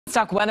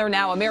Stock weather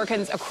now.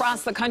 Americans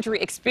across the country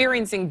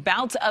experiencing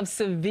bouts of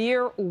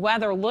severe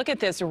weather. Look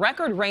at this.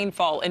 Record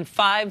rainfall in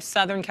 5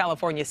 Southern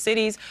California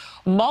cities.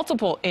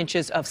 Multiple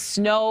inches of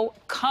snow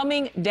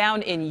coming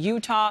down in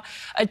Utah.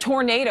 A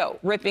tornado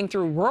ripping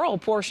through rural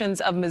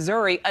portions of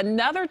Missouri.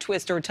 Another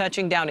twister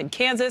touching down in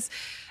Kansas.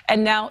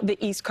 And now the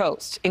East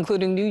Coast,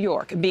 including New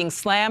York, being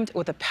slammed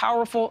with a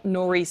powerful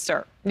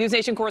nor'easter.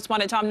 NewsNation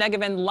correspondent Tom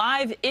Negevin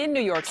live in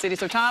New York City.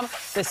 So, Tom,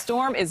 the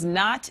storm is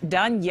not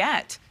done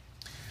yet.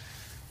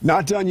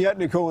 Not done yet,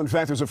 Nicole. In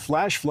fact, there's a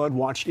flash flood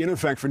watch in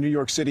effect for New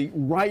York City.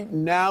 Right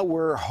now,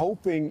 we're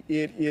hoping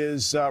it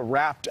is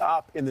wrapped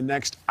up in the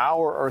next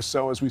hour or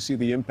so as we see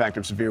the impact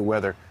of severe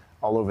weather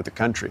all over the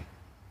country.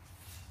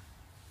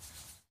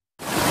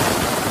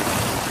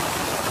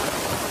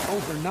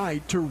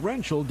 Overnight,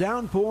 torrential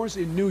downpours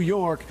in New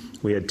York.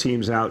 We had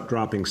teams out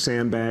dropping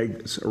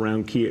sandbags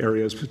around key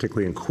areas,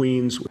 particularly in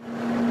Queens.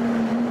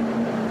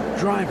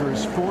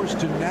 Drivers forced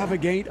to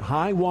navigate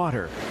high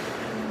water.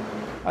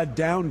 A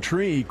downed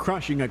tree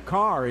crushing a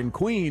car in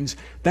Queens,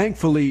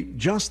 thankfully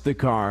just the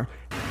car.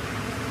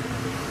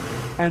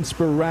 And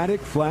sporadic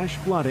flash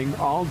flooding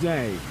all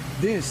day.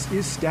 This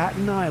is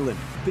Staten Island,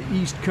 the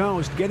East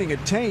Coast getting a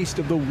taste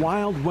of the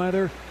wild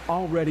weather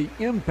already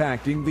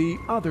impacting the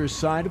other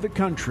side of the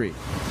country.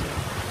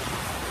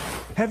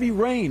 Heavy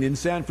rain in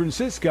San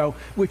Francisco,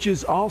 which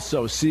is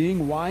also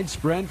seeing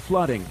widespread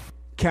flooding.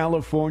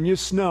 California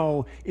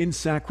snow in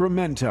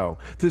Sacramento,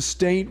 the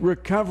state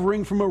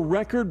recovering from a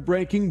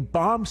record-breaking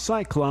bomb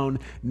cyclone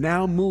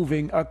now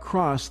moving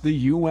across the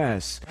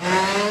U.S.,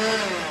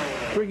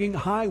 bringing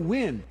high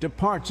wind to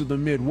parts of the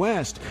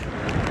Midwest,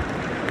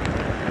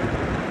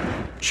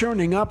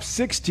 churning up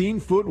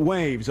 16-foot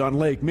waves on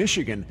Lake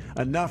Michigan,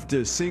 enough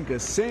to sink a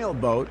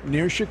sailboat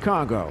near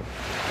Chicago.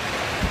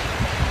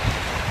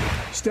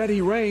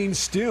 Steady rain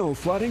still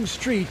flooding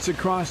streets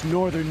across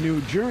northern New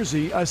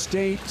Jersey, a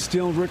state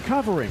still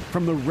recovering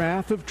from the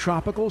wrath of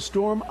Tropical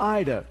Storm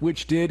Ida,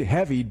 which did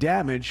heavy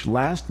damage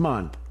last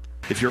month.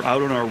 If you're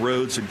out on our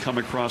roads and come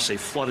across a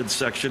flooded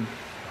section,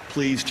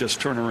 please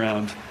just turn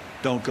around.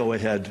 Don't go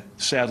ahead.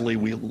 Sadly,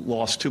 we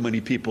lost too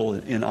many people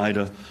in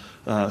Ida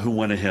who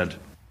went ahead.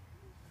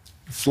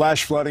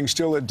 Flash flooding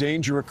still a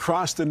danger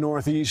across the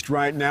Northeast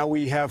right now.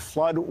 We have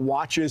flood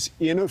watches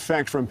in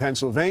effect from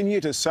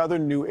Pennsylvania to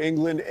southern New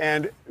England,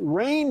 and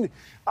rain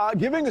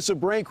giving us a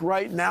break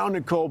right now,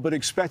 Nicole, but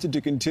expected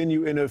to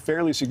continue in a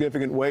fairly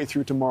significant way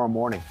through tomorrow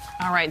morning.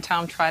 All right,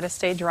 Tom, try to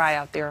stay dry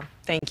out there.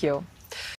 Thank you.